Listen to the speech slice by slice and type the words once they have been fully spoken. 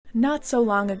Not so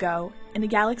long ago, in a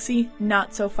galaxy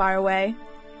not so far away,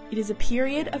 it is a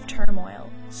period of turmoil.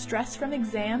 Stress from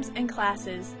exams and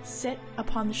classes sit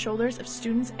upon the shoulders of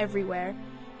students everywhere.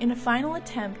 In a final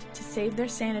attempt to save their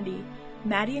sanity,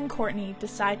 Maddie and Courtney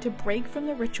decide to break from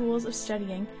the rituals of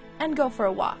studying and go for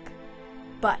a walk.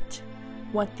 But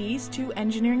what these two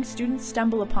engineering students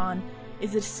stumble upon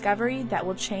is a discovery that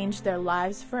will change their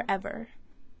lives forever.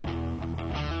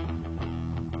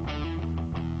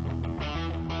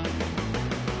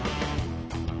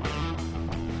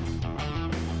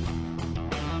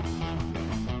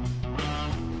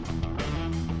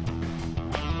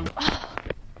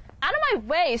 Out of my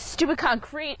way, stupid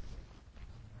concrete!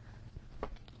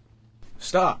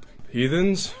 Stop,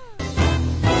 heathens.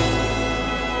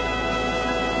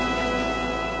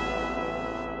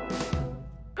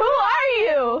 Who are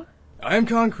you? I am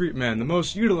Concrete Man, the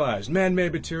most utilized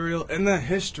man-made material in the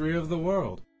history of the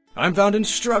world. I'm found in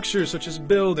structures such as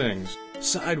buildings,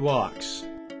 sidewalks,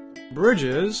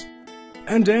 bridges,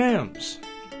 and dams.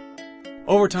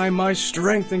 Over time, my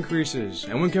strength increases,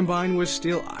 and when combined with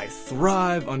steel, I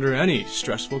thrive under any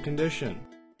stressful condition.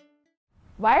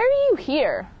 Why are you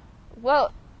here?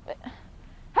 Well,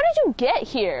 how did you get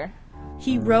here?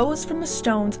 He rose from the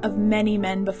stones of many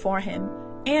men before him,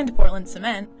 and Portland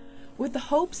cement, with the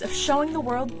hopes of showing the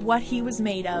world what he was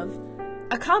made of.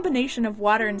 A combination of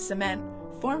water and cement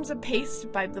forms a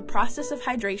paste by the process of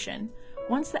hydration.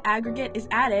 Once the aggregate is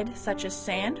added, such as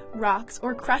sand, rocks,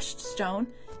 or crushed stone,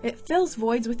 it fills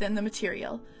voids within the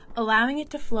material, allowing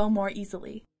it to flow more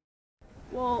easily.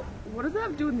 Well, what does that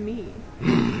have to do with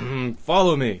me?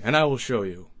 Follow me, and I will show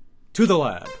you. To the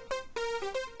lab.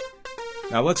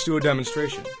 Now let's do a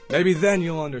demonstration. Maybe then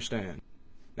you'll understand.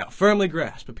 Now firmly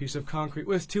grasp a piece of concrete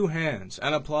with two hands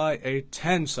and apply a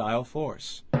tensile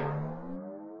force.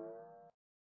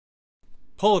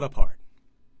 Pull it apart.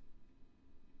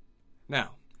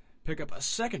 Now, pick up a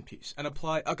second piece and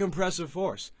apply a compressive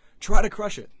force. Try to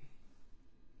crush it.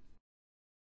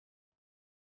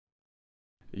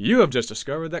 You have just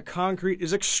discovered that concrete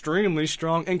is extremely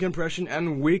strong in compression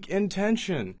and weak in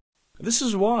tension. This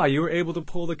is why you were able to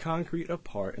pull the concrete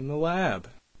apart in the lab.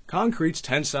 Concrete's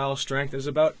tensile strength is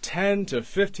about 10 to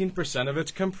 15% of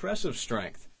its compressive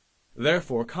strength.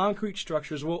 Therefore, concrete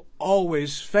structures will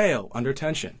always fail under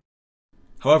tension.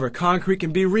 However, concrete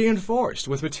can be reinforced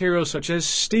with materials such as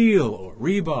steel or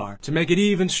rebar to make it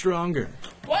even stronger.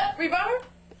 What? Rebar?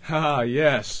 Ah,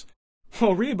 yes.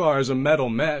 Well, rebar is a metal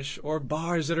mesh or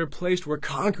bars that are placed where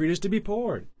concrete is to be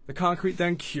poured. The concrete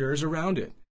then cures around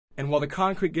it. And while the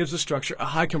concrete gives the structure a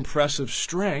high compressive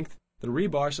strength, the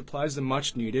rebar supplies the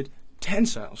much-needed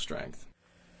tensile strength.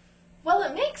 Well,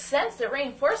 it makes sense that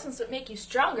reinforcements would make you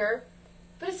stronger,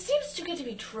 but it seems too good to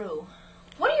be true.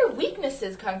 What are your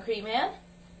weaknesses, Concrete Man?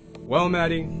 Well,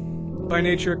 Maddie, by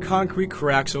nature, concrete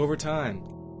cracks over time.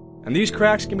 And these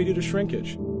cracks can be due to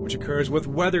shrinkage, which occurs with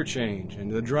weather change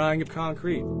and the drying of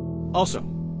concrete. Also,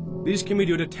 these can be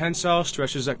due to tensile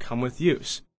stresses that come with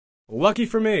use. Lucky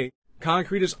for me,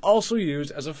 concrete is also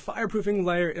used as a fireproofing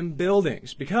layer in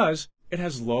buildings because it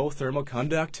has low thermal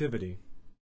conductivity.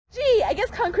 Gee, I guess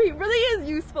concrete really is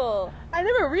useful. I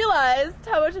never realized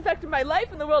how much it affected my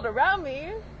life and the world around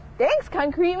me. Thanks,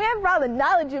 Concrete Man, for all the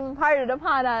knowledge you've imparted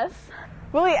upon us.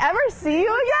 Will we ever see you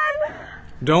again?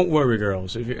 Don't worry,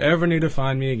 girls. If you ever need to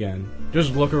find me again,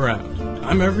 just look around.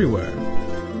 I'm everywhere.